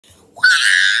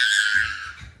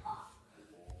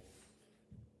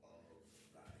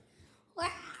Wow.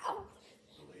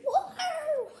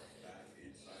 Wow.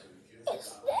 Is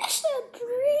this a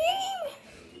dream?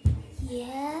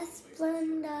 Yes,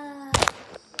 Brenda.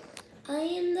 I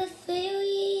am the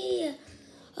fairy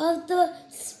of the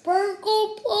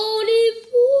Sparkle Pony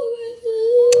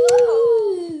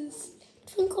Forest.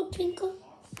 Twinkle, twinkle.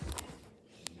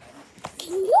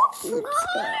 Can you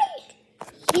fly?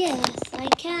 Yes, I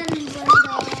can, Brenda.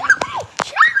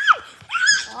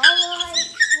 All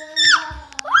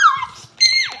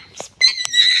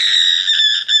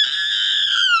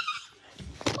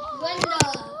right, Brenda.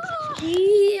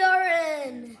 We are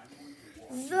in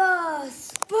the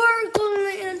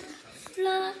Sparkleland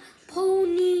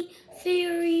Pony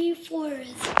Fairy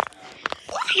Forest.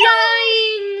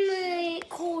 Flying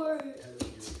court.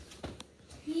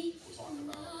 We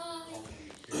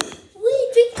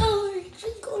twinkle,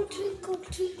 twinkle, twinkle,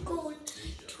 twinkle,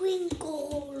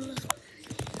 twinkle.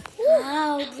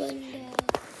 Wow, Brenda.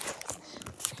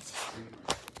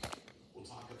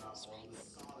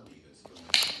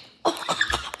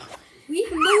 We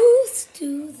must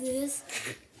do this.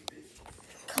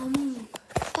 Come,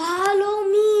 follow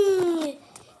me.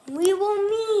 We will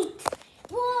meet.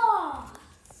 Whoa.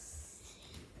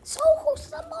 So who's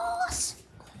the boss?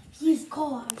 He's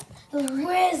called the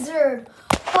Wizard.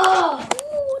 Oh.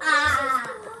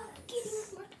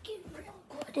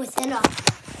 Within us.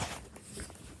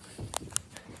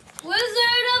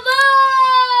 Wizard of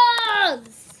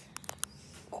Oz.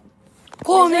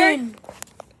 Come in.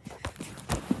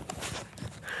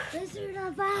 Wizard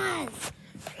of Oz.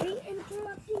 Are you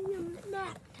interrupting your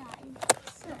nap time,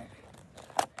 sir?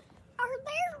 Are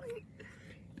there?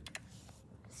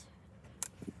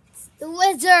 It's the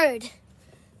wizard.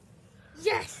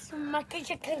 Yes,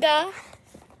 Makachakanga.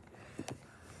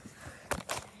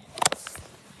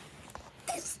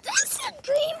 Is this a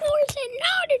dream or is it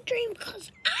not a dream?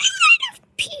 Because I might have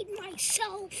peed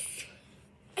myself.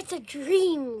 It's a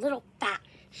dream, little fat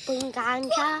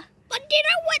Bunganja. But did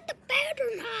I wet the bed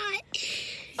or not?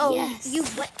 Oh, yes. You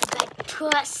wet the bed to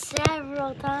us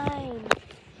several times.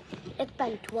 It's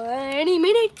been 20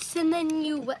 minutes and then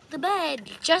you wet the bed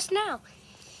just now.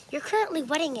 You're currently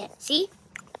wetting it, see?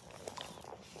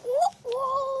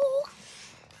 Whoa.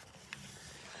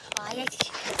 My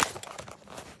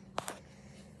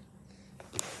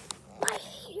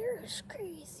hair is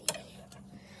crazy.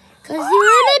 Because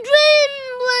you're in a dream,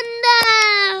 Linda.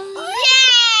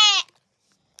 Yeah.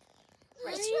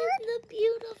 Wizard, the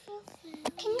beautiful thing.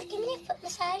 Can you give me a foot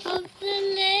massage? Of the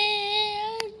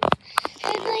land.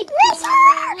 I'd like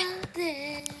Wizard.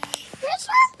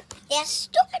 Wizard? Yes,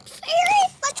 stupid fairy.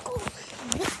 Let's go.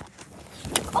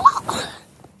 Oh.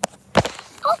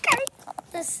 Okay.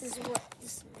 This is what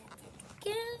this magic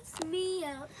gives me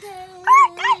out there.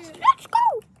 Alright, guys, let's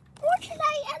go. Or should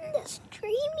I end this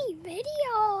dreamy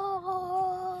video?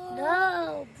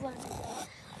 No, Brenda.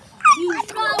 You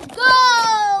gotta go.